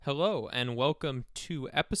Hello, and welcome to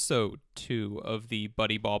episode 2 of the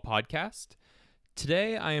Buddy Ball podcast.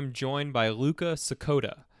 Today, I am joined by Luka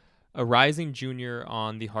Sakota, a rising junior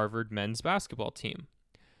on the Harvard men's basketball team.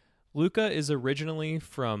 Luka is originally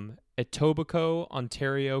from Etobicoke,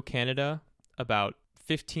 Ontario, Canada, about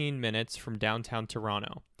 15 minutes from downtown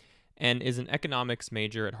Toronto, and is an economics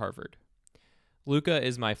major at Harvard. Luka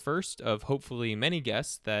is my first of hopefully many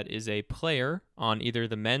guests that is a player on either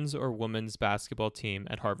the men's or women's basketball team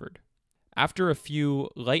at Harvard. After a few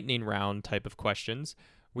lightning round type of questions,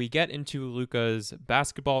 we get into Luka's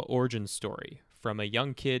basketball origin story, from a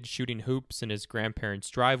young kid shooting hoops in his grandparents'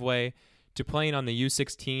 driveway to playing on the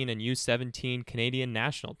U16 and U17 Canadian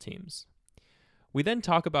national teams. We then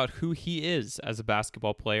talk about who he is as a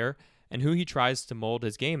basketball player and who he tries to mold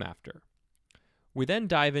his game after. We then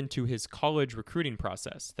dive into his college recruiting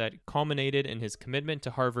process that culminated in his commitment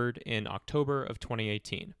to Harvard in October of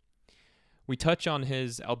 2018. We touch on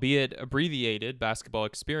his, albeit abbreviated, basketball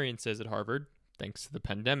experiences at Harvard, thanks to the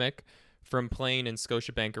pandemic, from playing in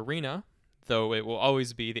Scotiabank Arena, though it will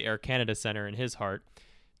always be the Air Canada Centre in his heart,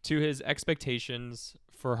 to his expectations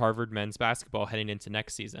for Harvard men's basketball heading into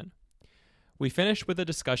next season. We finish with a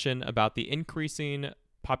discussion about the increasing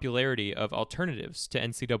popularity of alternatives to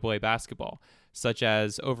NCAA basketball, such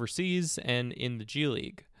as overseas and in the G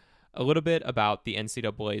League, a little bit about the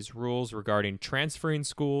NCAA's rules regarding transferring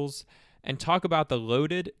schools, and talk about the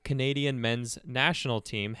loaded Canadian men's national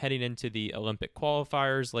team heading into the Olympic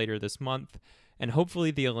qualifiers later this month, and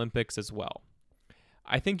hopefully the Olympics as well.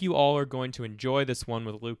 I think you all are going to enjoy this one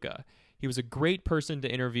with Luka. He was a great person to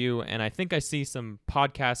interview, and I think I see some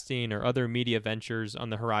podcasting or other media ventures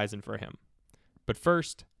on the horizon for him. But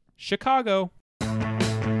first, Chicago.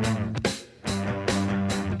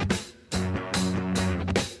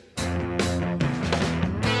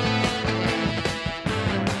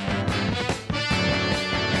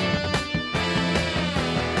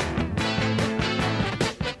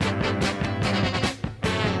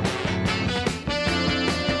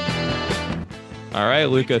 All right,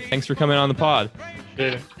 Luka, thanks for coming on the pod.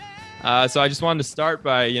 Yeah. So I just wanted to start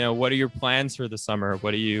by, what are your plans for the summer?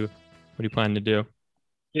 What do you plan to do?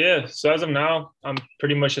 Yeah. So as of now, I'm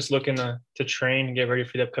pretty much just looking to train and get ready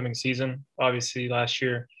for the upcoming season. Obviously, last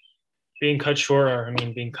year being cut short, or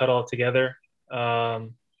being cut altogether,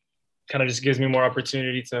 kind of just gives me more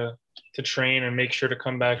opportunity to train and make sure to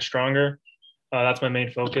come back stronger. That's my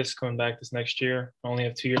main focus coming back this next year. I only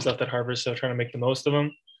have 2 years left at Harvard, so trying to make the most of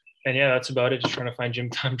them. And yeah, that's about it. Just trying to find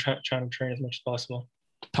gym time, trying to train as much as possible.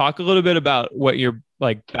 Talk a little bit about what your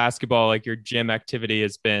basketball, your gym activity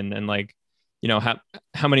has been, and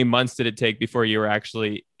how many months did it take before you were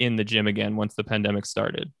actually in the gym again once the pandemic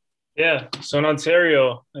started? Yeah. So in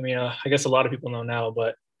Ontario, I guess a lot of people know now,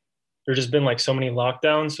 but there's just been so many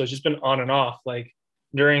lockdowns. So it's just been on and off.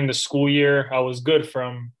 During the school year, I was good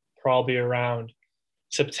from probably around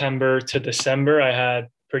September to December. I had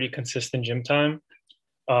pretty consistent gym time.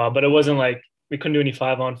 But it wasn't we couldn't do any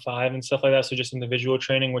 5-on-5 and stuff like that. So just individual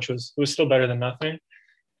training, which was still better than nothing.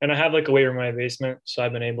 And I have a weight room in my basement, so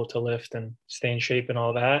I've been able to lift and stay in shape and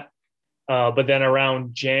all that. But then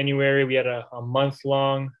around January, we had a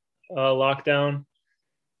month-long lockdown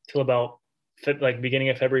till about beginning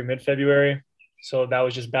of February, mid-February. So that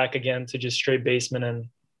was just back again to just straight basement and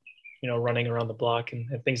running around the block and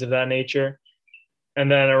things of that nature. And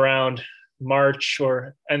then around March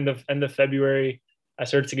or end of February, I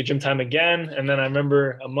started to get gym time again. And then I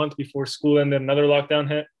remember a month before school ended, another lockdown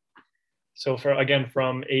hit. So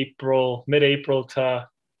from mid-April to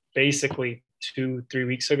basically 2-3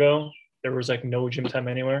 weeks ago, there was no gym time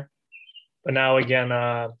anywhere. But now again,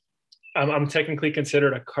 I'm technically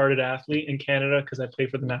considered a carded athlete in Canada because I play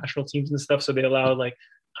for the national teams and stuff. So they allow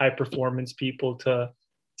high performance people to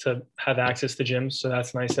have access to gyms. So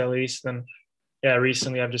that's nice at least. And yeah,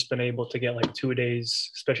 recently I've just been able to get 2 days,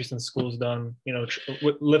 especially since school's done,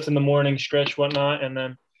 lift in the morning, stretch, whatnot, and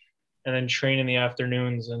then train in the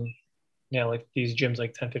afternoons. And yeah, these gyms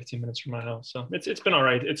 10-15 minutes from my house. So it's been all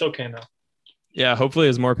right. It's okay now. Yeah, hopefully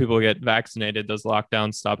as more people get vaccinated, those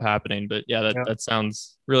lockdowns stop happening. But yeah, that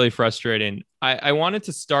sounds really frustrating. I wanted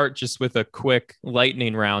to start just with a quick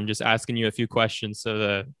lightning round, just asking you a few questions so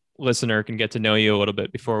the listener can get to know you a little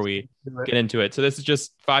bit before we get into it. So this is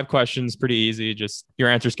just 5 questions, pretty easy. Just your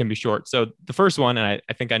answers can be short. So the first one, and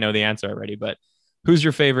I think I know the answer already, but who's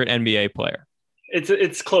your favorite NBA player?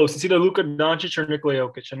 It's close. It's either Luka Doncic or Nikola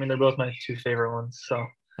Jokic. They're both my 2 favorite ones. So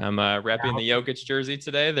I'm repping the Jokic jersey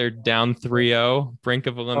today. They're down 3-0, brink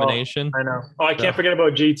of elimination. Oh, I know. I can't forget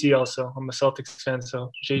about JT also. I'm a Celtics fan,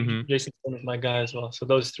 so Jason Tatum is my guy as well. So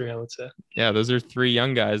those 3, I would say. Yeah, those are 3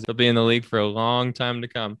 young guys. They'll be in the league for a long time to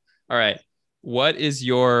come. All right. What is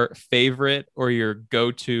your favorite or your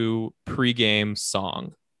go-to pregame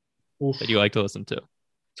song that you Oof. like to listen to?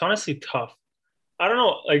 It's honestly tough. I don't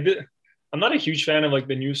know. I'm not a huge fan of like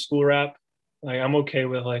the new school rap. Like I'm okay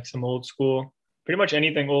with like some old school, pretty much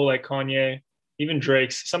anything old like Kanye, even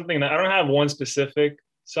Drake's. Something that I don't have one specific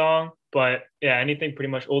song, but yeah, anything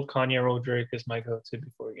pretty much old Kanye or old Drake is my go-to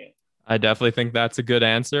before a game. I definitely think that's a good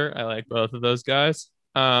answer. I like both of those guys.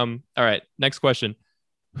 All right, next question.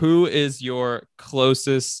 Who is your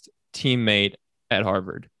closest teammate at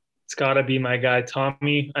Harvard? It's gotta be my guy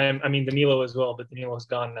Tommy. I mean Danilo as well, but Danilo's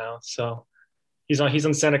gone now, so he's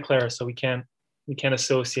on Santa Clara, so we can't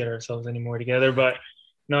associate ourselves anymore together. But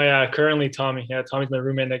no, yeah, currently Tommy. Yeah, Tommy's my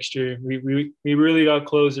roommate next year. We really got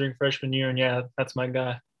close during freshman year, and yeah, that's my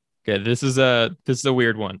guy. Okay, this is a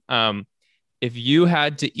weird one. If you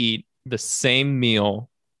had to eat the same meal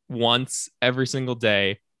once every single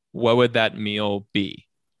day, what would that meal be?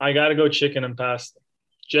 I gotta go chicken and pasta.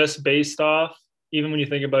 Just based off, even when you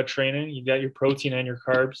think about training, you got your protein and your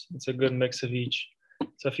carbs. It's a good mix of each.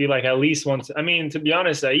 So I feel like at least once. I mean, to be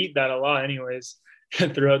honest, I eat that a lot anyways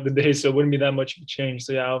throughout the day, so it wouldn't be that much of a change.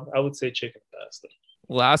 So yeah, I would say chicken and pasta.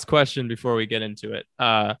 Last question before we get into it.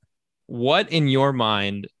 What in your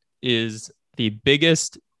mind is the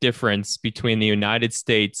biggest difference between the United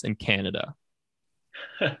States and Canada?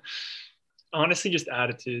 Honestly, just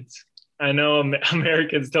attitudes. I know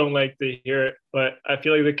Americans don't like to hear it, but I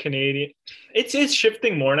feel like the Canadian, it's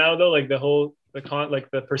shifting more now though. Like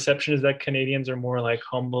like the perception is that Canadians are more like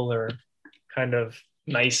humble or kind of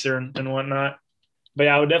nicer and whatnot. But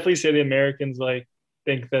yeah, I would definitely say the Americans like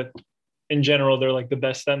think that in general they're like the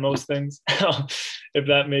best at most things, if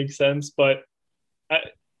that makes sense. But I,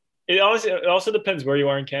 it also depends where you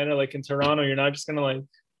are in Canada. Like in Toronto, you're not just gonna like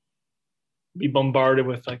be bombarded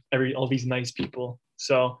with like all these nice people.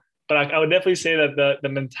 So, but I would definitely say that the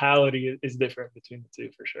mentality is different between the two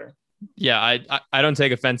for sure. Yeah, I don't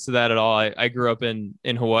take offense to that at all. I grew up in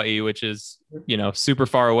Hawaii, which is, super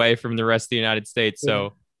far away from the rest of the United States. Yeah.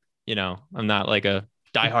 So, I'm not like a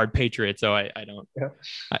diehard patriot. So I don't Yeah.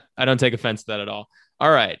 I don't take offense to that at all.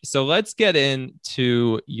 All right. So let's get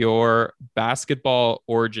into your basketball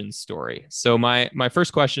origin story. So my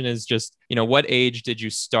first question is just, what age did you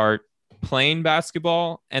start playing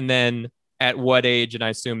basketball? And then at what age, and I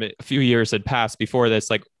assume a few years had passed before this,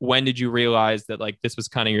 like when did you realize that like this was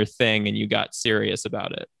kind of your thing and you got serious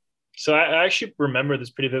about it? So I actually remember this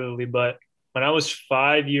pretty vividly, but when I was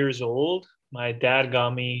 5 years old, my dad got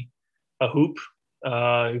me a hoop.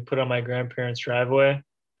 He put on my grandparents' driveway.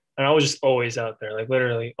 And I was just always out there, like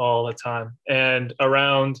literally all the time. And I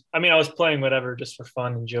was playing whatever just for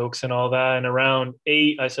fun and jokes and all that. And around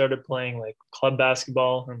 8, I started playing like club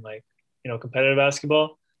basketball and like, competitive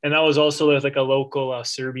basketball. And that was also with like a local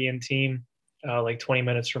Serbian team, like 20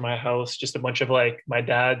 minutes from my house, just a bunch of like my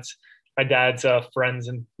dad's friends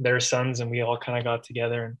and their sons. And we all kind of got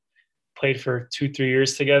together and played for 2, 3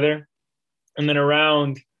 years together. And then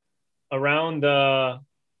around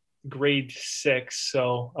grade 6,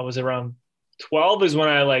 so I was around 12 is when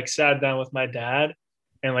I like sat down with my dad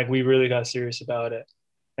and like we really got serious about it.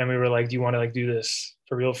 And we were like, do you want to like do this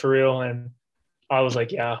for real, for real? And I was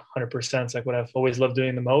like, yeah, 100%. It's like what I've always loved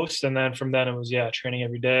doing the most. And then from then it was, yeah, training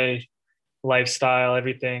every day, lifestyle,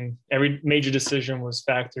 everything, every major decision was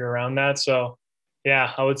factored around that. So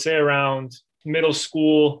yeah, I would say around middle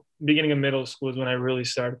school, beginning of middle school is when I really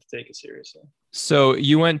started to take it seriously. So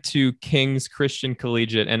you went to King's Christian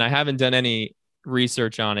Collegiate, and I haven't done any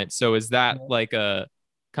research on it. So is that like a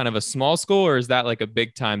kind of a small school, or is that like a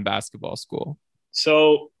big time basketball school?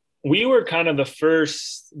 So we were kind of the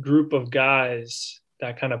first group of guys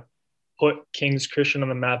that kind of put King's Christian on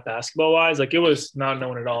the map basketball wise. Like it was not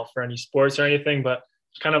known at all for any sports or anything, but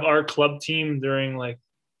kind of our club team during like,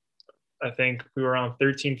 I think we were around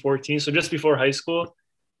 13, 14. So just before high school,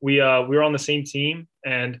 we were on the same team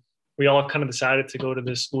and we all kind of decided to go to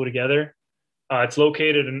this school together. It's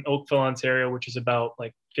located in Oakville, Ontario, which is about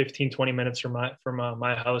like 15, 20 minutes from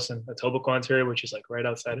my house in Etobicoke, Ontario, which is like right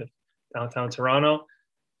outside of downtown Toronto.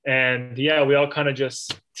 And yeah, we all kind of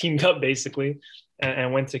just teamed up basically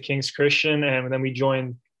and went to King's Christian. And then we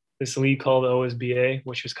joined this league called the OSBA,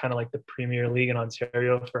 which was kind of like the premier league in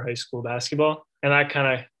Ontario for high school basketball. And that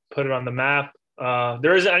kind of put it on the map. I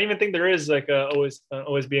don't even think there is like an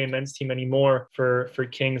OSBA men's team anymore for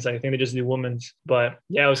Kings. I think they just do women's. But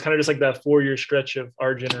yeah, it was kind of just like that 4 year stretch of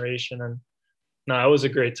our generation. And no, it was a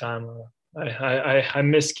great time. I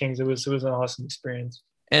miss Kings. It was an awesome experience.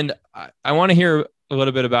 And I want to hear a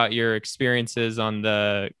little bit about your experiences on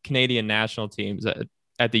the Canadian national teams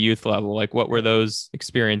at the youth level. Like, what were those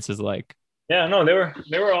experiences like? Yeah, no, they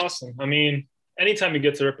were awesome. I mean, anytime you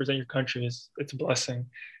get to represent your country it's a blessing.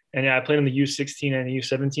 And yeah, I played on the U16 and the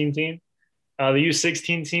U17 team. The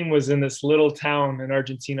U16 team was in this little town in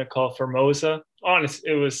Argentina called Formosa. Honest,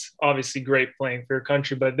 it was obviously great playing for your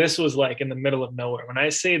country, but this was like in the middle of nowhere. When I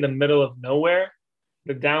say the middle of nowhere,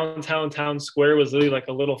 the downtown town square was literally like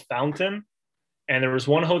a little fountain. And there was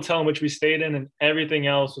one hotel in which we stayed in, and everything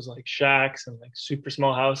else was like shacks and like super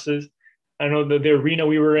small houses. I know the arena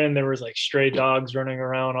we were in, there was like stray dogs running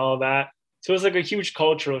around, all that. So it was like a huge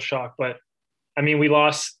cultural shock. But I mean, we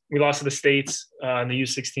lost to the States in the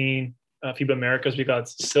U16 FIBA Americas. We got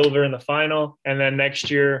silver in the final, and then next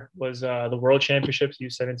year was the World Championships,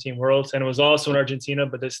 U17 Worlds, and it was also in Argentina,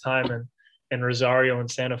 but this time in Rosario and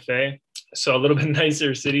Santa Fe. So a little bit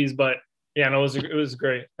nicer cities, but yeah, no, it was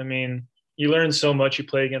great. I mean, you learn so much. You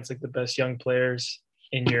play against like the best young players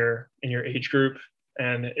in your age group,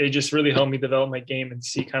 and it just really helped me develop my game and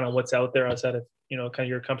see kind of what's out there outside of kind of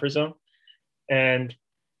your comfort zone. And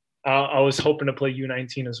I was hoping to play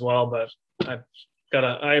U19 as well, but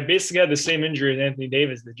I basically had the same injury as Anthony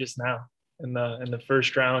Davis did just now in the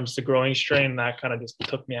first round, just a growing strain that kind of just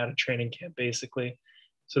took me out of training camp basically.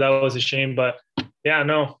 So that was a shame, but yeah,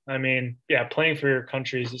 no, I mean, yeah, playing for your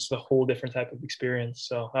country is just a whole different type of experience.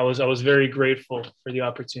 So I was very grateful for the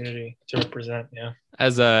opportunity to represent. Yeah.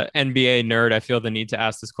 As a NBA nerd, I feel the need to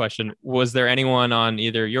ask this question. Was there anyone on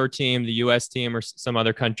either your team, the US team, or some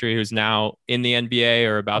other country who's now in the NBA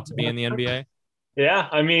or about to be in the NBA? Yeah,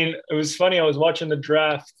 I mean, it was funny. I was watching the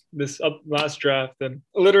draft, last draft, and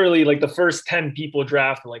literally like the first 10 people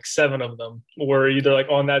drafted, like 7 of them were either like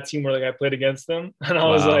on that team or like I played against them. And I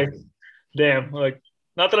was like, damn, like,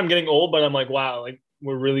 not that I'm getting old, but I'm like, wow, like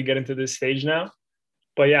we're really getting to this stage now.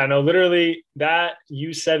 But yeah, no, literally that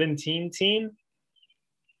U17 team,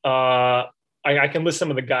 I can list some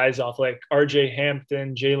of the guys off, like RJ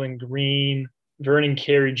Hampton, Jalen Green, Vernon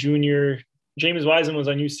Carey Jr., James Wiseman was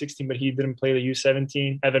on U16, but he didn't play the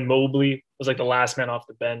U17. Evan Mobley was like the last man off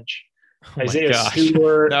the bench. Oh Isaiah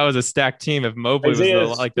Stewart. That was a stacked team. If Mobley was the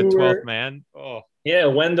 12th man. Oh. Yeah,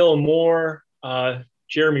 Wendell Moore,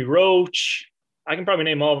 Jeremy Roach. I can probably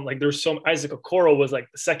name all of them. Like there's Isaac Okoro was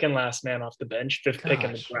like the second last man off the bench, 5th pick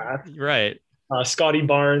in the draft. Right. Scotty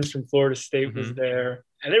Barnes from Florida State was there.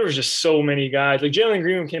 And there was just so many guys. Like Jalen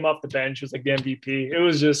Green came off the bench, was like the MVP. It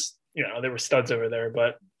was just, there were studs over there.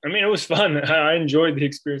 But I mean, it was fun. I enjoyed the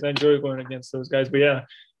experience. I enjoyed going against those guys. But yeah,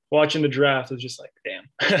 watching the draft was just like,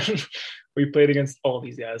 damn. We played against all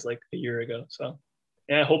these guys like a year ago. So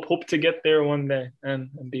yeah, hope to get there one day and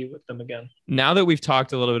be with them again. Now that we've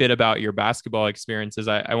talked a little bit about your basketball experiences,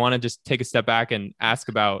 I want to just take a step back and ask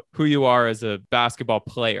about who you are as a basketball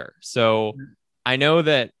player. So I know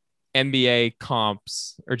that NBA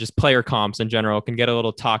comps or just player comps in general can get a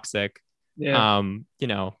little toxic. Yeah.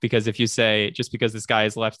 Because if you say just because this guy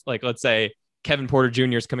is left, like let's say Kevin Porter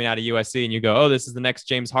Jr. is coming out of USC and you go, oh, this is the next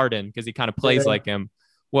James Harden because he kind of plays like him.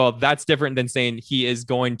 Well, that's different than saying he is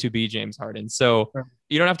going to be James Harden. So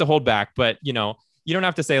you don't have to hold back, but you don't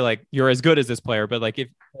have to say like you're as good as this player. But like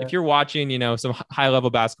if you're watching, some high level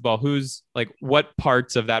basketball, who's like what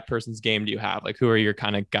parts of that person's game do you have? Like who are your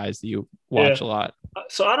kind of guys that you watch a lot?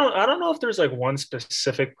 So I don't know if there's like one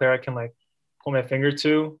specific player I can like pull my finger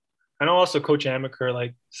to. I know also Coach Amaker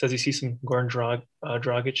like says he sees some Goran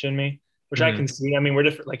Dragic in me, which I can see. I mean, we're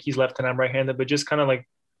different. Like he's left-handed, I'm right-handed, but just kind of like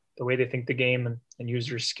the way they think the game and use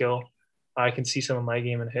their skill, I can see some of my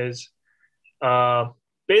game and his.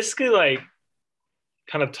 Basically, like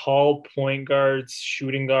kind of tall point guards,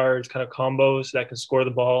 shooting guards, kind of combos that can score the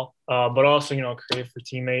ball, but also create for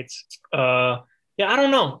teammates. I don't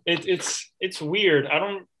know. It's weird. I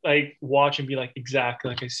don't like watch and be like exactly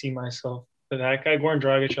like I see myself. But that guy, Goran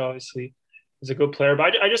Dragic, obviously is a good player.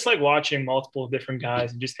 But I just like watching multiple different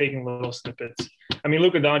guys and just taking little snippets. I mean,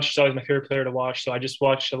 Luka Doncic is always my favorite player to watch. So I just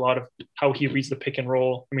watched a lot of how he reads the pick and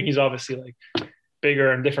roll. I mean, he's obviously like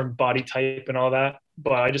bigger and different body type and all that.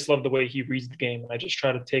 But I just love the way he reads the game. And I just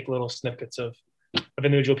try to take little snippets of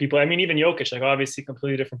individual people. I mean, even Jokic, like obviously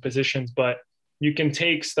completely different positions, but you can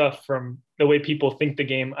take stuff from the way people think the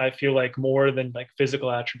game, I feel like, more than like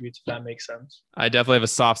physical attributes, if that makes sense. I definitely have a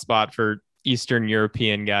soft spot for Eastern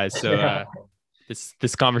European guys. So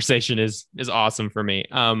this conversation is awesome for me.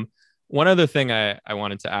 One other thing I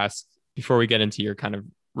wanted to ask before we get into your kind of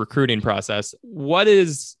recruiting process, what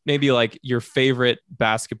is maybe like your favorite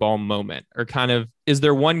basketball moment, or kind of, is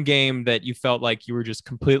there one game that you felt like you were just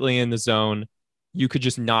completely in the zone, you could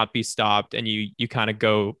just not be stopped, and you kind of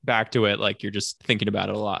go back to it like you're just thinking about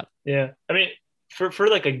it a lot? Yeah. I mean, for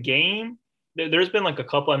like a game, there's been like a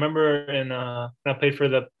couple. I remember when I played for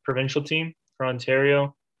the provincial team for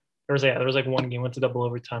Ontario. There was like one game, went to double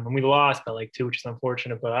overtime, and we lost by like 2, which is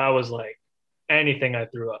unfortunate. But I was like anything I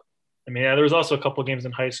threw up. I mean, there was also a couple games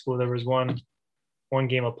in high school. There was one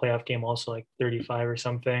game, a playoff game, also like 35 or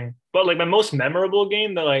something. But like my most memorable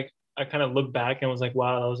game that like I kind of look back and was like,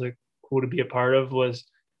 wow, that was like cool to be a part of was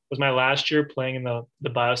my last year playing in the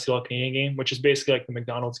BioSteel All Canadian game, which is basically like the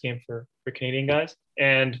McDonald's game for Canadian guys.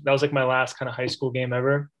 And that was like my last kind of high school game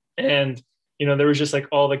ever. And there was just like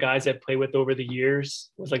all the guys I played with over the years.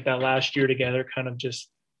 It was like that last year together, kind of just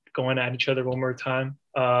going at each other one more time.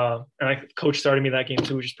 And coach started me that game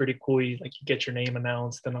too, which is pretty cool. You get your name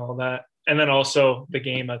announced and all that. And then also the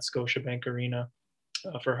game at Scotiabank Arena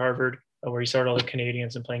for Harvard, where he started all the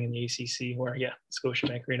Canadians and playing in the ACC, where,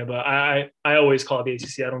 Scotiabank Arena. But I always call it the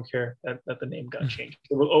ACC. I don't care that the name got changed.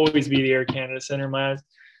 It will always be the Air Canada Center in my eyes.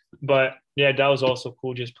 But yeah, that was also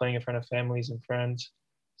cool, just playing in front of families and friends.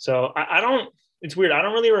 So it's weird. I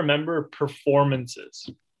don't really remember performances.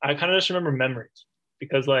 I kind of just remember memories,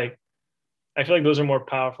 because like, I feel like those are more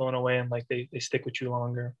powerful in a way, and like they stick with you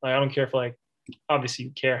longer. Like, I don't care if like, obviously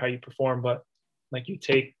you care how you perform, but like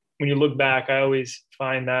when you look back, I always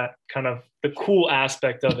find that kind of the cool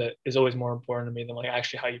aspect of it is always more important to me than like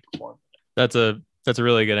actually how you perform. That's a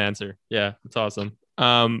really good answer. Yeah, that's awesome.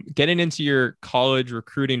 Getting into your college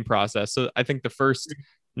recruiting process. So I think the first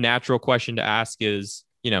natural question to ask is,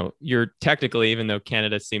 you're technically, even though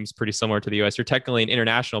Canada seems pretty similar to the US, you're technically an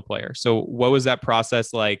international player. So what was that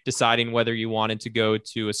process like, deciding whether you wanted to go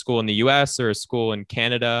to a school in the US or a school in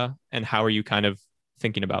Canada? And how are you kind of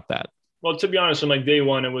thinking about that? Well, to be honest, from like day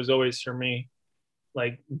one, it was always for me,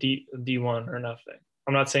 like D1 or nothing.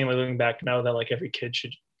 I'm not saying, like, looking back now, that like every kid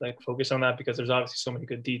should like focus on that, because there's obviously so many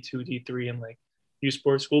good D2, D3 and like U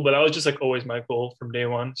Sports school. But that was just like always my goal from day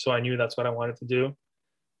one. So I knew that's what I wanted to do.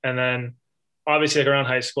 And then obviously, like, around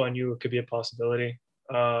high school, I knew it could be a possibility,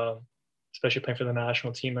 especially playing for the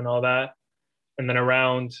national team and all that. And then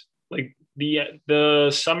around like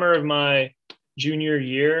the summer of my junior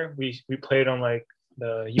year, we played on like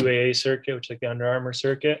the UAA circuit, which is like the Under Armour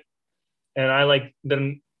circuit. And I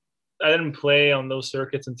didn't play on those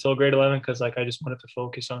circuits until grade 11, because like I just wanted to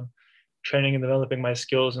focus on training and developing my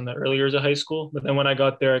skills in the early years of high school. But then when I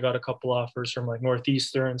got there, I got a couple offers from like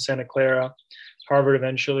Northeastern, Santa Clara, Harvard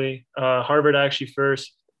eventually. Harvard actually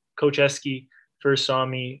first, Coach Esky first saw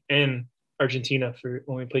me in Argentina for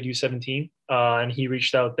when we played U17, and he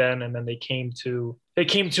reached out then, and then they came to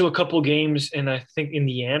a couple games in, I think,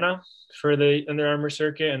 Indiana for the Under Armour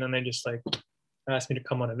circuit, and then they just like asked me to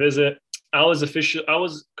come on a visit. I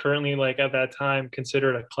was currently, like, at that time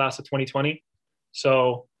considered a class of 2020,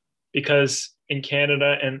 so because in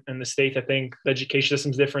Canada and the States, I think the education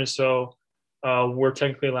system is different, so we're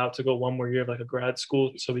technically allowed to go one more year of like a grad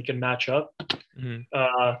school, so we can match up.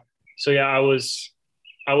 Mm-hmm. So yeah, I was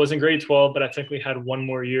in grade 12, but I technically had one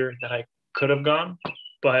more year that I could have gone.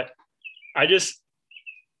 But I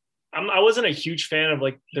wasn't a huge fan of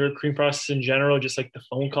like the recruiting process in general, just like the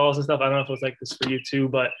phone calls and stuff. I don't know if it was like this for you too,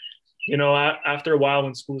 but after a while,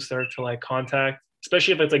 when schools start to like contact,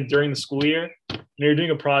 especially if it's like during the school year, and you're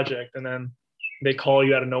doing a project and then they call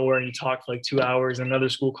you out of nowhere and you talk for like 2 hours, and another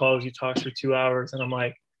school calls you, talks for 2 hours. And I'm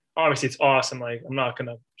like, obviously it's awesome. Like, I'm not going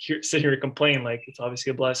to sit here and complain. Like, it's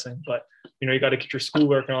obviously a blessing, but you got to get your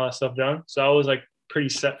schoolwork and all that stuff done. So I was like pretty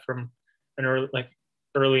set from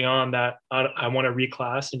early on that I want to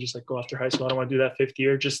reclass and just like go after high school. I don't want to do that fifth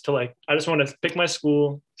year, just to like, I just want to pick my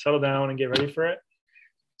school, settle down and get ready for it.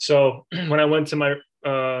 So when I went to my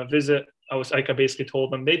visit, I basically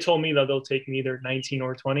told them, they told me that they'll take me either 19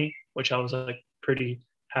 or 20, which I was like pretty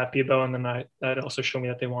happy about. And then that also showed me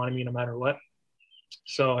that they wanted me no matter what.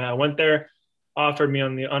 So I went there, offered me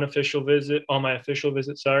on my official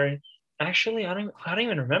visit. Sorry. Actually, I don't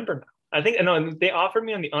even remember now. I think, no, they offered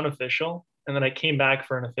me on the unofficial, and then I came back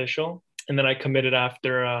for an official, and then I committed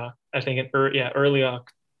after, I think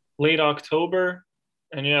late October.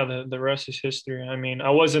 And yeah, the rest is history. I mean, I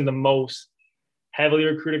wasn't the most heavily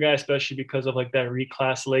recruited guy, especially because of like that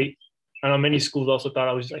reclass late. I know many schools also thought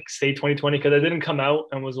I was like stay 2020, because I didn't come out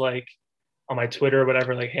and was like on my Twitter or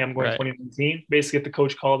whatever, like, hey, I'm going 2019. Basically, if the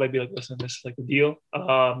coach called, I'd be like, listen, this is like the deal.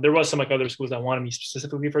 There was some like other schools that wanted me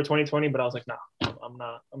specifically for 2020, but I was like, no,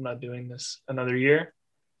 I'm not doing this another year.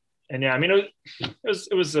 And yeah, I mean, it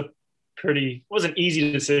was a it was an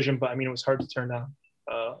easy decision, but I mean, it was hard to turn down,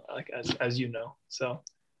 like as you know. So,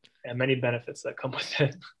 and many benefits that come with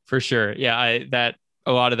it. For sure. Yeah,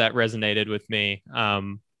 a lot of that resonated with me. I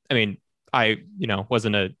mean, I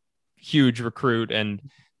wasn't a huge recruit, and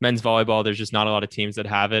men's volleyball, there's just not a lot of teams that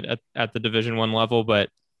have it at the Division I level, but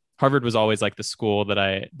Harvard was always like the school that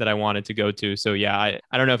I wanted to go to. So yeah,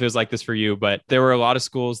 I don't know if it was like this for you, but there were a lot of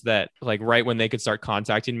schools that like right when they could start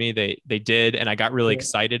contacting me, they did, and I got really Yeah.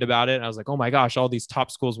 excited about it. I was like, oh my gosh, all these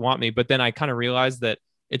top schools want me. But then I kind of realized that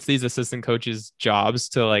it's these assistant coaches' jobs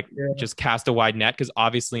to like Yeah. just cast a wide net, because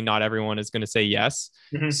obviously not everyone is going to say yes.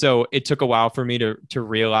 Mhm. So it took a while for me to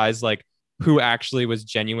realize like who actually was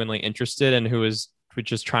genuinely interested and who was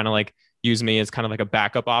just trying to like use me as kind of like a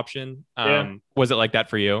backup option. Yeah. Was it like that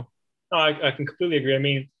for you? No, I can completely agree. I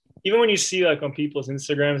mean, even when you see like on people's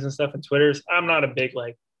Instagrams and stuff and Twitters, I'm not a big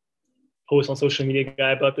like post on social media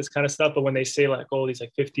guy about this kind of stuff. But when they say like, oh, these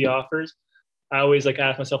like 50 offers, I always like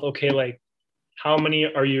ask myself, okay, like how many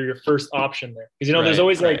are you your first option there? Because there's Right,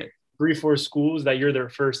 always right. like 3, 4 schools that you're their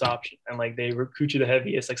first option, and like they recruit you the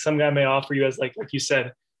heaviest. Like some guy may offer you as like you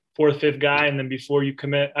said, fourth, fifth guy, and then before you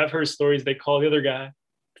commit, I've heard stories they call the other guy,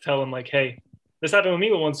 tell him like, hey, this happened with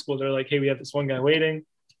me with one school. They're like, hey, we have this one guy waiting.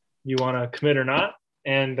 You want to commit or not?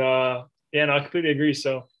 And yeah, no, I completely agree.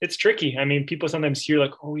 So it's tricky. I mean, people sometimes hear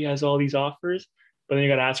like, oh, he has all these offers, but then you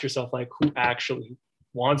got to ask yourself like, who actually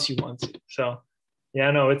wants you? So yeah,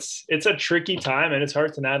 no, it's a tricky time, and it's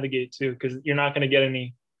hard to navigate too, because you're not going to get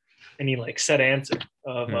any like set answer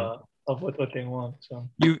Hmm. of what they want. So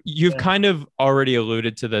You've yeah. kind of already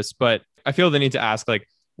alluded to this, but I feel the need to ask like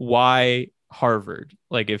why Harvard?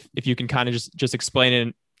 Like if you can kind of just explain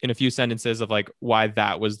it in a few sentences of like why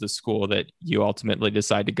that was the school that you ultimately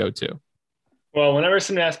decide to go to. Well, whenever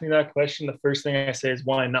somebody asks me that question, the first thing I say is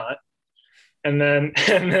why not? And then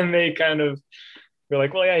and then they kind of they're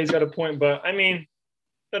like, well, yeah, he's got a point, but I mean,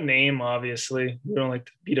 the name obviously we don't like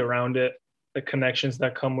to beat around it. The connections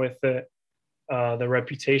that come with it, the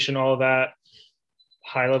reputation, all that.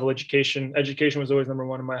 High level education. Education was always number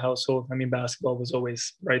one in my household. I mean, basketball was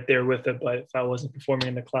always right there with it. But if I wasn't performing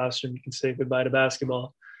in the classroom, you can say goodbye to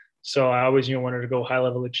basketball. So I always, wanted to go high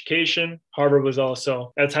level education. Harvard was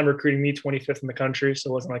also at the time recruiting me 25th in the country. So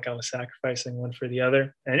it wasn't like I was sacrificing one for the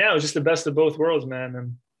other. And yeah, it was just the best of both worlds, man.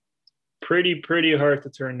 And pretty hard to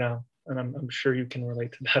turn down. And I'm sure you can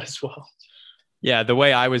relate to that as well. Yeah, the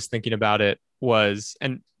way I was thinking about it was,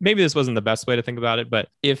 and maybe this wasn't the best way to think about it, but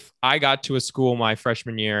if I got to a school my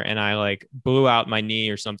freshman year and I like blew out my knee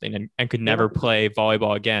or something and could Yeah. never play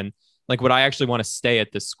volleyball again, like would I actually want to stay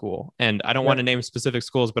at this school? And I don't Yeah. want to name specific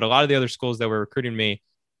schools, but a lot of the other schools that were recruiting me,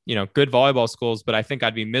 good volleyball schools, but I think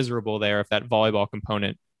I'd be miserable there if that volleyball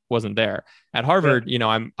component wasn't there. At Yeah. Harvard,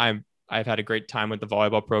 I've had a great time with the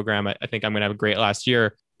volleyball program. I think I'm going to have a great last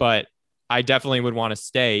year, but I definitely would want to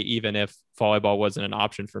stay even if volleyball wasn't an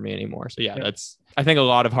option for me anymore. So yeah, Yeah. I think a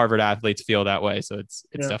lot of Harvard athletes feel that way. So it's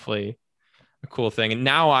Yeah. definitely a cool thing. And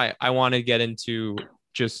now I want to get into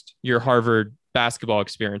just your Harvard basketball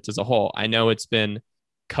experience as a whole. I know it's been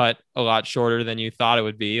cut a lot shorter than you thought it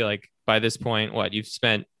would be. Like by this point, you've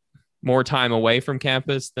spent more time away from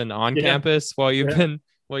campus than on Yeah. campus while you've Yeah.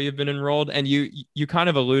 been enrolled. And you kind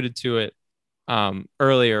of alluded to it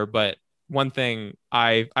earlier, but one thing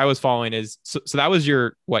I was following is so that was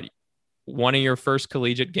your one of your first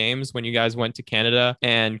collegiate games when you guys went to Canada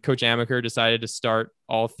and Coach Amaker decided to start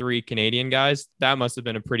all three Canadian guys. That must have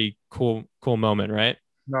been a pretty cool moment, right?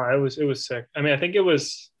 No, it was sick. I mean, I think it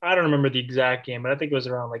was, I don't remember the exact game, but I think it was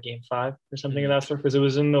around like game 5 or something of Mm-hmm. that sort, because it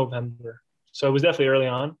was in November. So it was definitely early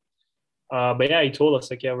on. But yeah, he told us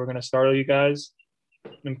like, yeah, we're gonna start all you guys,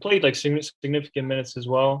 and played like significant minutes as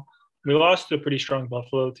well. We lost to a pretty strong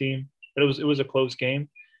Buffalo team, but it was a close game.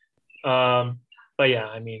 Um, but yeah,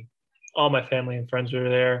 I mean, all my family and friends were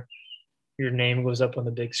there. Your name goes up on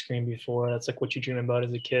the big screen before. That's like what you dream about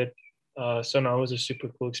as a kid. So no, it was a super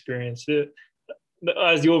cool experience.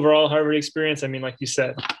 As the overall Harvard experience, I mean, like you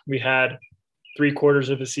said, we had 3 quarters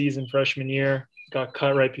of the season freshman year, got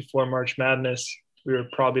cut right before March Madness. We were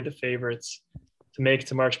probably the favorites to make it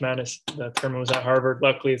to March Madness. The tournament was at Harvard.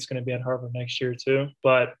 Luckily, it's going to be at Harvard next year too.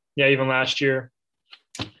 But yeah, even last year,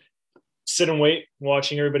 sit and wait,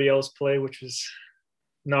 watching everybody else play, which was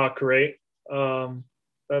not great.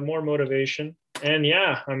 But more motivation. And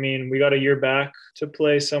yeah, I mean, we got a year back to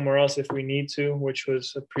play somewhere else if we need to, which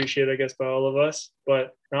was appreciated, I guess, by all of us.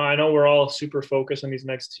 But no, I know we're all super focused on these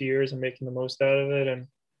next 2 years and making the most out of it. And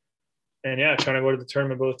yeah, trying to go to the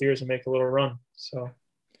tournament both years and make a little run. So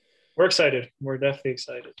we're excited. We're definitely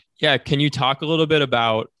excited. Yeah. Can you talk a little bit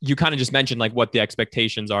about, you kind of just mentioned like what the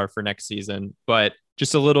expectations are for next season, but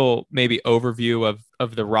just a little maybe overview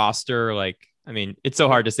of the roster. Like, I mean, it's so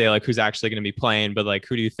hard to say like who's actually going to be playing, but like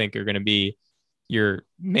who do you think are going to be your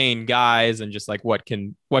main guys, and just like what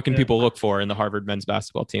can Yeah. people look for in the Harvard men's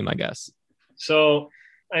basketball team, I guess. So,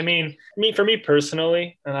 I mean, for me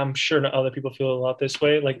personally, and I'm sure other people feel a lot this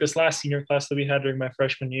way, like this last senior class that we had during my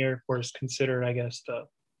freshman year was considered, I guess,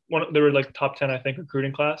 they were like top 10, I think,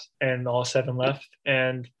 recruiting class, and all 7 left.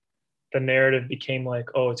 And the narrative became like,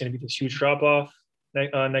 oh, it's going to be this huge drop off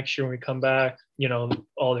next year when we come back.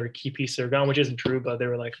 All their key pieces are gone, which isn't true, but there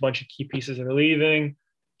were like a bunch of key pieces that are leaving.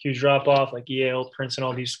 Huge drop off, like Yale, Princeton,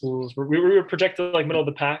 all these schools. We were projected like middle of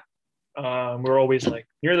the pack. We're always like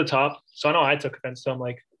near the top. So I know I took offense to. I'm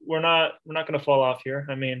like, we're not going to fall off here.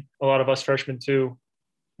 I mean, a lot of us freshmen too.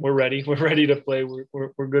 We're ready. We're ready to play.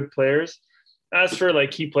 We're good players. As for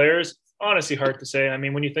like key players, honestly hard to say. I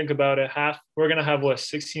mean, when you think about it, we're going to have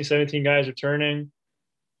 16, 17 guys returning.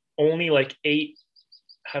 Only like 8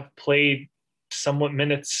 have played somewhat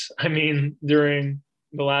minutes. I mean, during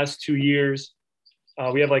the last 2 years,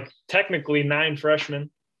 we have like technically 9 freshmen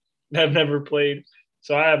that have never played.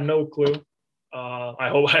 So I have no clue. I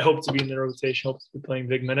hope to be in the rotation, hope to be playing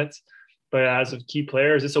big minutes. But as of key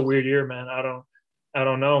players, it's a weird year, man. I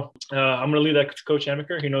don't know. I'm going to leave that to Coach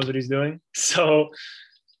Amaker. He knows what he's doing. So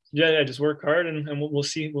yeah, just work hard and we'll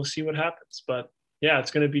see what happens. But yeah,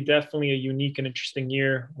 it's going to be definitely a unique and interesting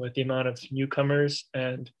year with the amount of newcomers,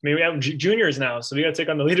 and maybe we have juniors now, so we got to take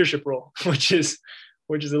on the leadership role, which is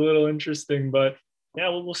a little interesting. But yeah,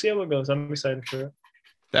 we'll see how it goes. I'm excited for it.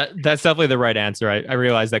 That's definitely the right answer. I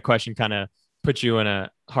realize that question kind of puts you in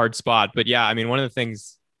a hard spot, but yeah, I mean, one of the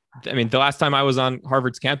things. I mean, the last time I was on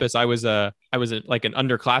Harvard's campus, I was like an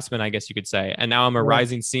underclassman, I guess you could say. And now I'm a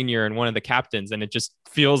rising senior and one of the captains. And it just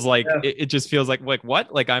feels like, it just feels like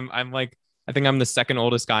what? Like I'm like, I think I'm the second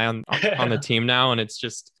oldest guy on the team now. And it's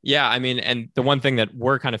just, yeah, I mean, and the one thing that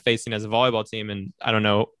we're kind of facing as a volleyball team, and I don't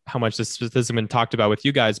know how much this has been talked about with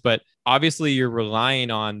you guys, but obviously you're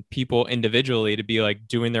relying on people individually to be like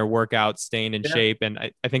doing their workouts, staying in shape. And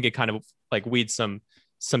I think it kind of like weeds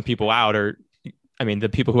some people out, or I mean, the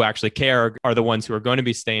people who actually care are the ones who are going to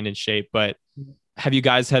be staying in shape. But have you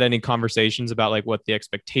guys had any conversations about like what the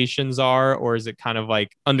expectations are, or is it kind of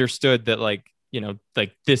like understood that like,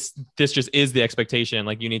 like this just is the expectation?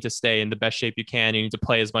 Like you need to stay in the best shape you can. You need to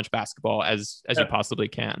play as much basketball as you possibly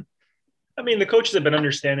can. I mean, the coaches have been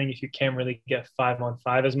understanding if you can't really get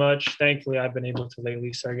 5-on-5 as much. Thankfully, I've been able to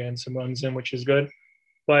lately start getting some runs in, which is good.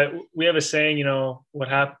 But we have a saying,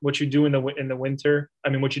 what you do in the winter. I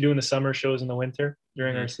mean, what you do in the summer shows in the winter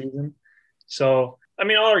during our season. So, I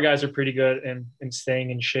mean, all our guys are pretty good in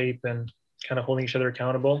staying in shape and kind of holding each other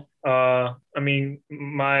accountable. I mean,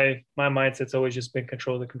 my mindset's always just been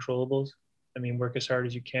control the controllables. I mean, work as hard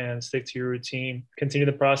as you can, stick to your routine, continue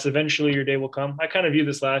the process. Eventually, your day will come. I kind of view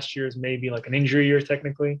this last year as maybe like an injury year,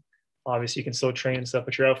 technically. Obviously, you can still train and stuff,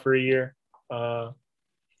 but you're out for a year.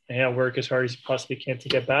 Work as hard as you possibly can to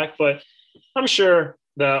get back. But I'm sure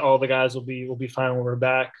that all the guys will be fine when we're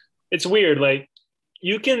back. It's weird. Like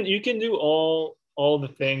you can do all the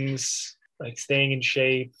things like staying in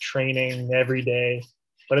shape, training every day.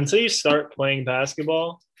 But until you start playing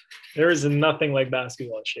basketball, there is nothing like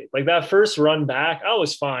basketball in shape. Like that first run back, I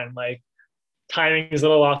was fine. Like timing is a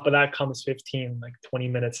little off, but that comes 20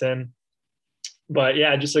 minutes in. But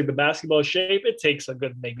yeah, just like the basketball shape, it takes a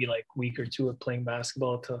good maybe like week or 2 of playing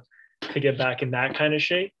basketball to get back in that kind of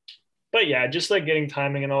shape. But yeah, just like getting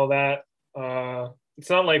timing and all that. It's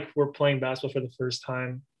not like we're playing basketball for the first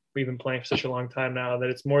time. We've been playing for such a long time now that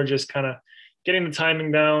it's more just kind of getting the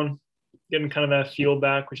timing down, getting kind of that feel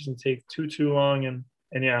back, which doesn't take too long. And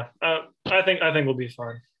yeah, I think we'll be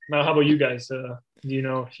fine. Now, how about you guys? Do you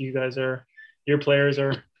know if your players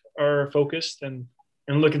are focused and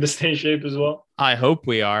looking to stay in shape as well? I hope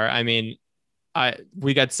we are. I mean,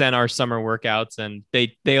 we got sent our summer workouts and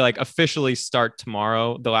they like officially start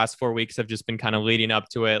tomorrow. The last 4 weeks have just been kind of leading up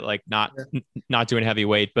to it, like not doing heavy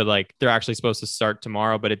weight, but like they're actually supposed to start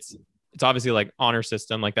tomorrow. But it's obviously like honor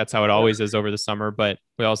system, like that's how it always is over the summer. But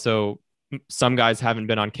we also, some guys haven't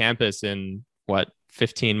been on campus in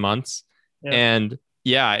 15 months. And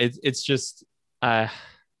yeah, it's just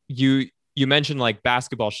you mentioned like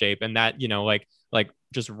basketball shape, and that like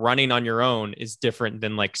just running on your own is different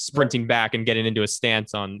than like sprinting back and getting into a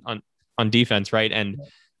stance on defense, right? And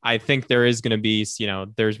I think there is going to be,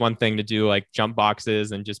 there's one thing to do like jump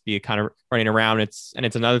boxes and just be kind of running around. It's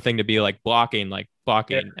another thing to be like blocking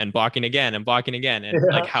and blocking again and blocking again, and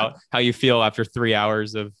like how you feel after 3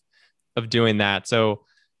 hours of doing that. So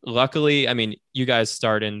luckily, I mean, you guys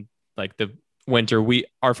start in like the winter.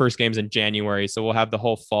 Our first game's in January, so we'll have the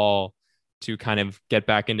whole fall to kind of get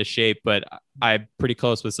back into shape. But I'm pretty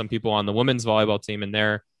close with some people on the women's volleyball team, and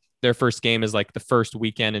their first game is like the first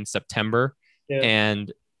weekend in September.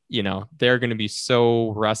 And they're going to be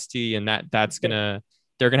so rusty, and they're going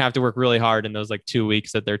to have to work really hard in those like 2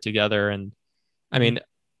 weeks that they're together. And I mean,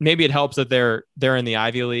 maybe it helps that they're in the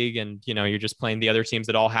Ivy League, and you're just playing the other teams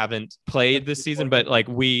that all haven't played this season. But like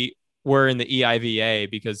we we're in the EIVA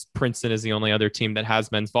because Princeton is the only other team that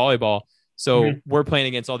has men's volleyball. So Mhm. we're playing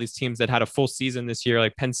against all these teams that had a full season this year.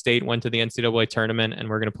 Like Penn State went to the NCAA tournament, and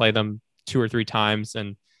we're going to play them 2 or 3 times.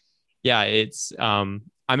 And yeah, it's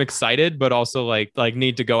I'm excited, but also like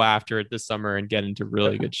need to go after it this summer and get into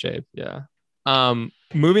really good shape. Yeah.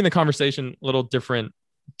 Moving the conversation a little different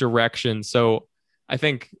direction. So I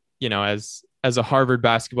think, as a Harvard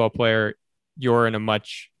basketball player, you're in a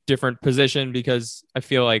much different position because I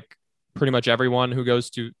feel like pretty much everyone who goes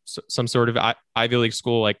to some sort of Ivy League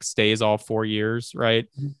school like stays all 4 years, right?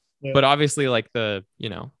 Yeah. But obviously like the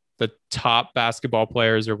top basketball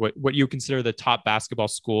players, or what you consider the top basketball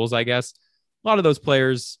schools, I guess, a lot of those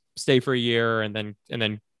players stay for a year and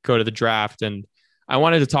then go to the draft. And I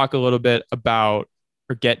wanted to talk a little bit about,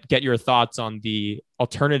 or get your thoughts on the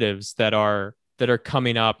alternatives that are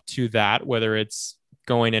coming up to that, whether it's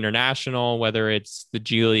going international, whether it's the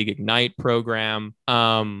G League Ignite program.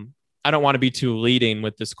 I don't want to be too leading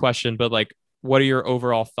with this question, but like, what are your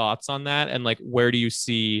overall thoughts on that? And like, where do you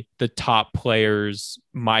see the top players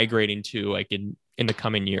migrating to, like in the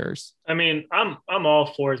coming years? I mean, I'm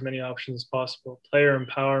all for as many options as possible. Player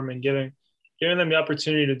empowerment, giving them the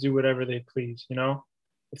opportunity to do whatever they please.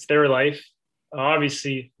 It's their life.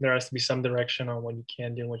 Obviously, there has to be some direction on what you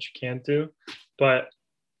can do and what you can't do. But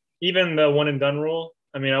even the one and done rule,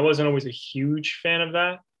 I mean, I wasn't always a huge fan of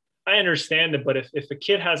that. I understand it, but if a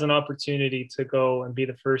kid has an opportunity to go and be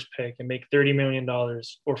the first pick and make $30 million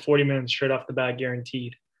or 40 million straight off the bat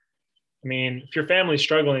guaranteed, I mean, if your family's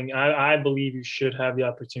struggling, I believe you should have the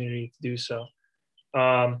opportunity to do so.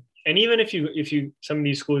 And even if you some of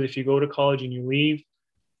these schools, if you go to college and you leave,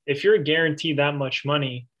 if you're guaranteed that much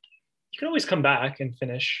money, you can always come back and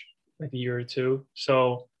finish like a year or two.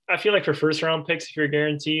 So I feel like for first round picks, if you're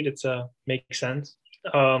guaranteed, makes sense.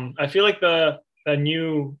 I feel like the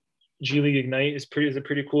new G League Ignite is a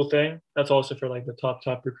pretty cool thing. That's also for like the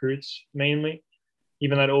top recruits mainly.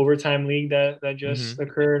 Even that overtime league that just Mm-hmm.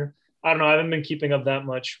 occurred. I don't know. I haven't been keeping up that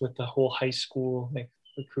much with the whole high school like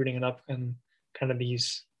recruiting and up and kind of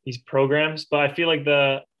these programs. But I feel like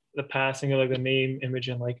the passing of like the name, image,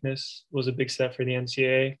 and likeness was a big step for the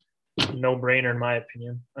NCAA. No brainer in my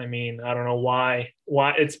opinion. I mean, I don't know why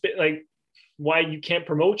it's been like why you can't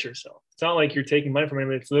promote yourself. It's not like you're taking money from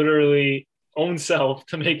anyone. It's literally own self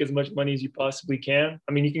to make as much money as you possibly can.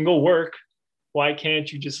 I mean, you can go work. Why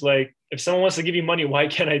can't you just like if someone wants to give you money, why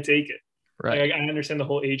can't I take it? Right. Like I understand the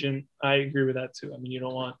whole agent. I agree with that too. I mean, you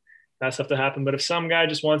don't want that stuff to happen. But if some guy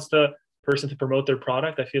just wants the person to promote their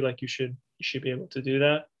product, I feel like you should be able to do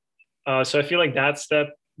that. So I feel like that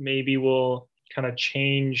step maybe will kind of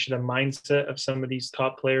change the mindset of some of these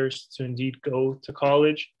top players to indeed go to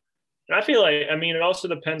college. And I feel like, I mean, it also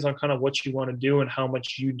depends on kind of what you want to do and how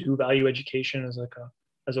much you do value education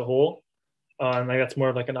as a whole. And like that's more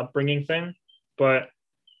of like an upbringing thing. But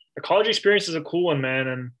the college experience is a cool one, man,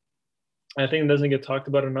 and I think it doesn't get talked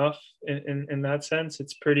about enough in that sense.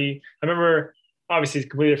 It's pretty. I remember obviously it's a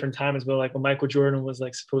completely different time as well. Like when Michael Jordan was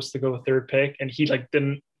like supposed to go a third pick, and he like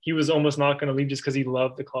didn't. He was almost not going to leave just because he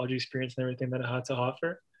loved the college experience and everything that it had to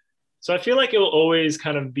offer. So I feel like it will always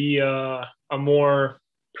kind of be a more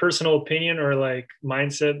personal opinion or like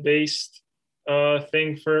mindset based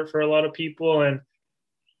thing for a lot of people. And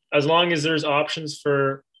as long as there's options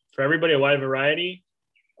for everybody, a wide variety,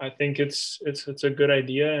 I think it's a good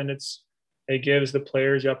idea, and it gives the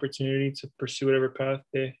players the opportunity to pursue whatever path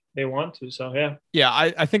they want to. So yeah. Yeah,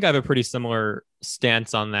 I think I have a pretty similar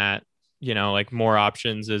stance on that. Like more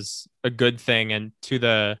options is a good thing. And to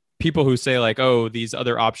the people who say like, oh, these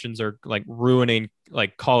other options are like ruining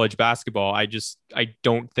like college basketball, I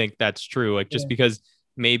don't think that's true. Like just Yeah. because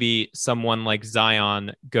maybe someone like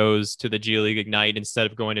Zion goes to the G League Ignite instead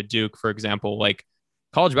of going to Duke, for example, like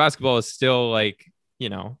college basketball is still like,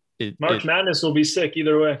 March Madness will be sick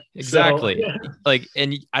either way. So exactly. Like,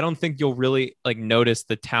 and I don't think you'll really like notice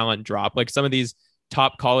the talent drop. Like some of these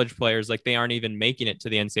top college players, like they aren't even making it to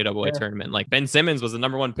the NCAA yeah, tournament. Like Ben Simmons was the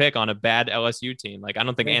number one pick on a bad LSU team. Like I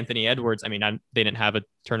don't think yeah, Anthony Edwards. I mean, they didn't have a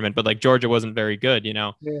tournament, but like Georgia wasn't very good.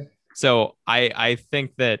 yeah. So I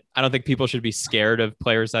think that I don't think people should be scared of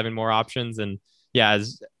players having more options. And yeah,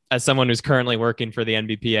 as someone who's currently working for the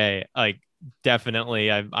NBPA, like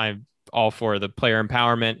definitely I'm all for the player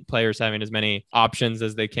empowerment, players having as many options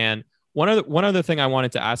as they can. One other thing I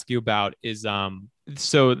wanted to ask you about is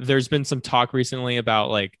so there's been some talk recently about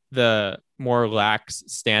like the more lax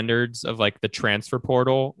standards of like the transfer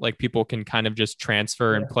portal. Like people can kind of just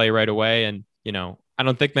transfer and Yeah. play right away. And, I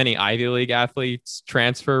don't think many Ivy League athletes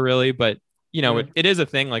transfer really, but Mm. it is a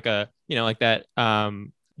thing like like that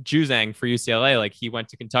Juzang for UCLA. Like he went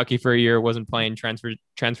to Kentucky for a year, wasn't playing, transferred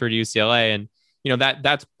to UCLA. And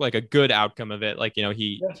that's like a good outcome of it. Like,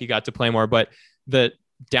 he Yeah. he got to play more, but the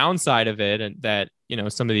downside of it, and that,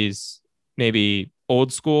 some of these maybe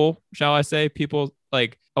old school, shall I say, people,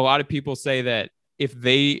 like a lot of people say that if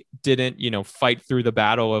they didn't, fight through the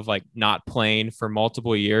battle of like not playing for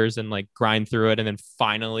multiple years and like grind through it and then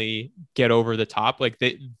finally get over the top, like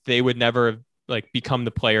they would never have like become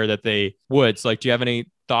the player that they would. So like, do you have any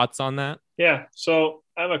thoughts on that? Yeah. So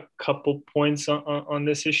I have a couple points on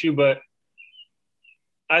this issue, but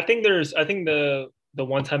I think the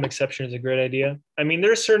one time exception is a great idea. I mean,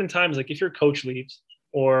 there's certain times like if your coach leaves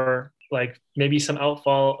or like maybe some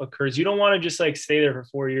outfall occurs, you don't want to just like stay there for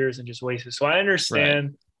 4 years and just waste it. So I Right.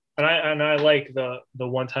 understand, and I like the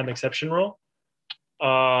one time exception rule.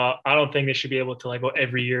 I don't think they should be able to like go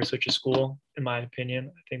every year switch a school. In my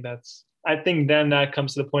opinion, I think then that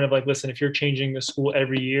comes to the point of like, listen, if you're changing the school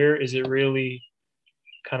every year, is it really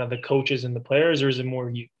kind of the coaches and the players, or is it more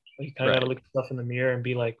you? Like, you kind of got to Right. look yourself in the mirror and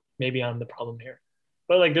be like, maybe I'm the problem here.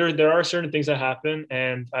 But like there are certain things that happen,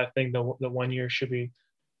 and I think the 1 year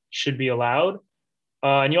should be allowed.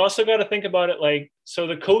 And you also got to think about it like, so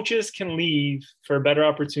the coaches can leave for a better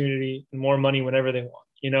opportunity and more money whenever they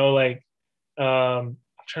want. Like I'm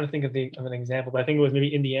trying to think of an example, but I think it was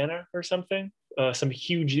maybe Indiana or something. Some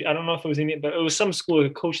huge, I don't know if it was Indiana, but it was some school. The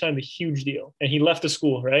coach signed a huge deal, and he left the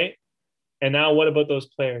school, right? And now, what about those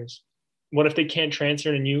players? What if they can't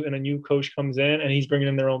transfer and a new coach comes in and he's bringing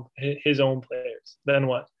in his own players? Then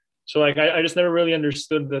what? So like I just never really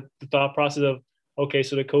understood the thought process of, okay,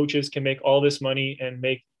 so the coaches can make all this money and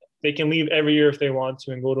they can leave every year if they want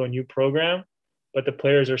to and go to a new program, but the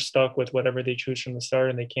players are stuck with whatever they choose from the start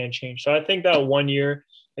and they can't change. So I think that 1 year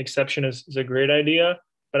exception is a great idea,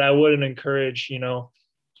 but I wouldn't encourage,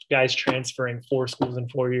 guys transferring 4 schools in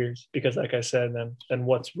 4 years because, like I said, then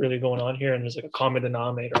what's really going on here? And there's like a common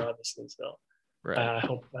denominator, obviously. So Right.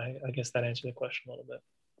 I guess that answered the question a little bit.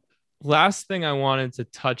 Last thing I wanted to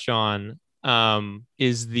touch on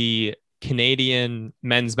is the Canadian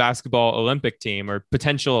men's basketball Olympic team, or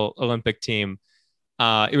potential Olympic team.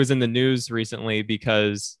 It was in the news recently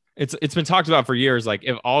because it's been talked about for years. Like,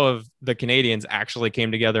 if all of the Canadians actually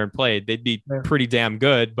came together and played, they'd be Yeah. pretty damn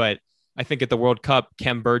good. But I think at the World Cup,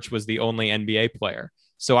 Kem Birch was the only NBA player.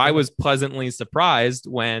 So I Yeah. was pleasantly surprised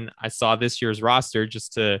when I saw this year's roster.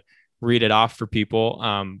 Just to read it off for people,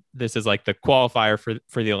 this is like the qualifier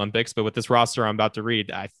for the Olympics. But with this roster I'm about to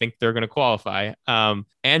read, I think they're going to qualify.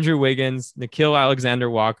 Andrew Wiggins, Nikhil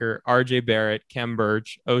Alexander-Walker, RJ Barrett, Kem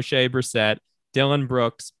Birch, O'Shea Brissett, Dylan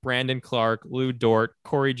Brooks, Brandon Clark, Lou Dort,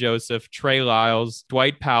 Corey Joseph, Trey Lyles,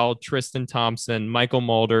 Dwight Powell, Tristan Thompson, Michael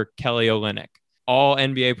Mulder, Kelly Olynyk. All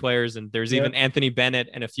NBA players, and there's Yeah. even Anthony Bennett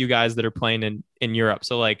and a few guys that are playing in Europe.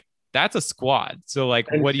 So like, that's a squad. So like,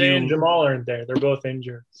 And what do Shea and you? Jamal aren't there. They're both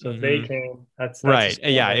injured. So if they Mhm. came, that's a Right. squad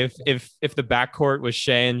Yeah. right If there. if the backcourt was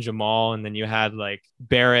Shea and Jamal, and then you had like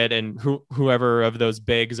Barrett and whoever of those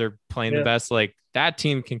bigs are playing the Yeah. best, like that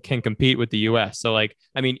team can compete with the US. So like,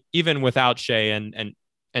 I mean, even without Shea and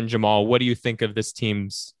Jamal, what do you think of this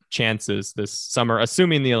team's chances this summer,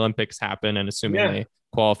 assuming the Olympics happen and assuming Yeah. they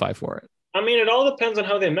qualify for it? I mean, it all depends on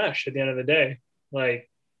how they mesh at the end of the day. Like,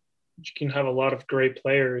 you can have a lot of great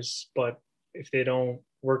players, but if they don't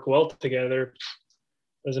work well together,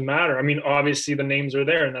 it doesn't matter. I mean, obviously the names are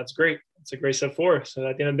there, and that's great. It's a great step forward. So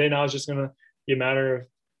at the end of the day, now it's just gonna be a matter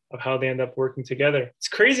of how they end up working together. It's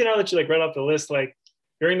crazy now that you like read off the list. Like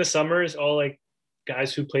during the summers, all like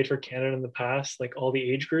guys who played for Canada in the past, like all the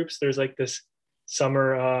age groups. There's like this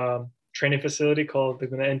summer training facility called the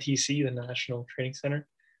NTC, the National Training Center,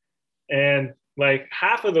 and like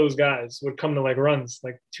half of those guys would come to like runs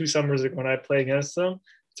like 2 summers ago when I play against them.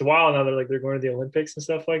 It's a while now they're going to the Olympics and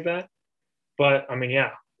stuff like that. But I mean,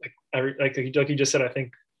 yeah, like you just said, I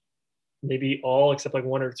think maybe all except like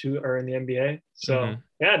 1 or 2 are in the NBA. So Mm-hmm.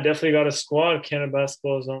 yeah, definitely got a squad. Canada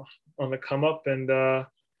basketball is on the come up, and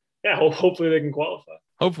yeah, hopefully they can qualify.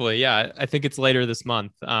 Hopefully, yeah. I think it's later this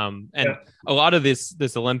month. And Yeah, a lot of this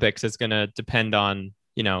Olympics is going to depend on,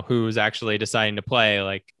 who's actually deciding to play.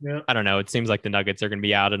 Like, yeah, I don't know. It seems like the Nuggets are going to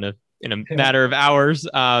be out in a yeah. matter of hours.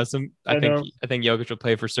 I I think know. I think Jokic will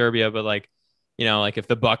play for Serbia, but like, like if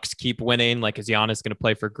the Bucks keep winning, like, is Giannis going to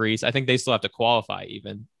play for Greece? I think they still have to qualify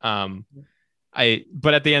even.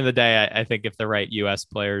 But at the end of the day, I think if the right U.S.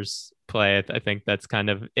 players play, I think that's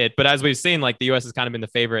kind of it. But as we've seen, like, the U.S. has kind of been the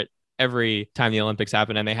favorite every time the Olympics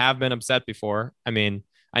happen, and they have been upset before. I mean,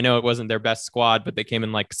 I know it wasn't their best squad, but they came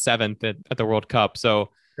in like seventh at the World Cup.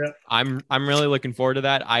 So Yeah, I'm really looking forward to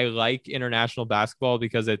that. I like international basketball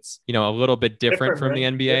because it's, a little bit different different, from the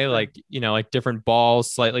man. NBA, Different. like, like different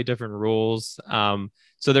balls, slightly different rules.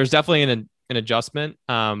 So there's definitely an adjustment.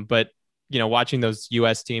 But watching those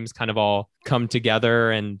US teams kind of all come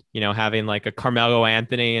together and, having like a Carmelo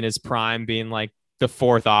Anthony in his prime being like the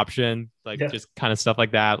fourth option, like just kind of stuff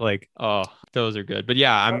like that. Like, oh, those are good. But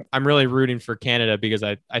yeah, I'm really rooting for Canada because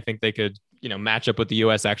I think they could, match up with the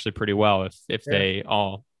US actually pretty well if they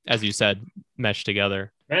all, as you said, mesh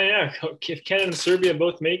together. Yeah. If Canada and Serbia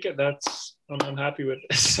both make it, I'm happy with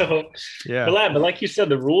it. So yeah. But like you said,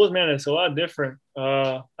 the rules, man, it's a lot different.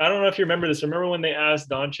 I don't know if you remember this. Remember when they asked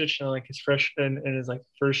Doncic in like his freshman in his like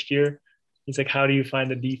first year, he's like, how do you find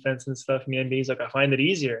the defense and stuff in the NBA? He's like, I find it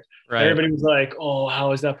easier. Right. Everybody was like, oh,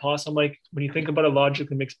 how is that possible? I'm like, when you think about it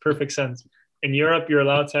logically, it makes perfect sense. In Europe, you're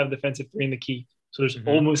allowed to have defensive three in the key. So there's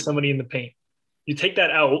almost somebody in the paint. You take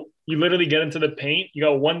that out, you literally get into the paint. You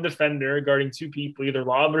got one defender guarding two people, either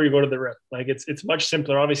lob or you go to the rim. Like it's much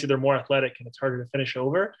simpler. Obviously, they're more athletic and it's harder to finish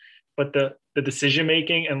over. But the decision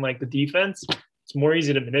making and like the defense, it's more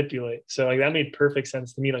easy to manipulate. So like that made perfect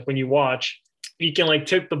sense to me. Like when you watch, you can like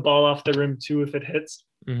tip the ball off the rim too if it hits.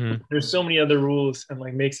 There's so many other rules and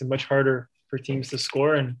like makes it much harder for teams to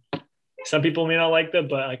score. And some people may not like that,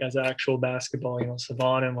 but like as actual basketball,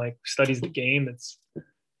 savant and like studies the game, it's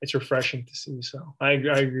refreshing to see. So I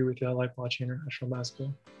agree with you. I like watching international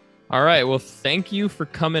basketball. All right. Well, thank you for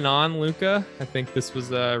coming on, Luka. I think this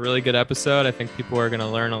was a really good episode. I think people are going to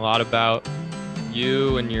learn a lot about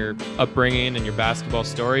you and your upbringing and your basketball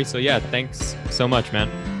story. So yeah, thanks so much, man.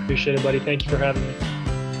 Appreciate it, buddy. Thank you for having me.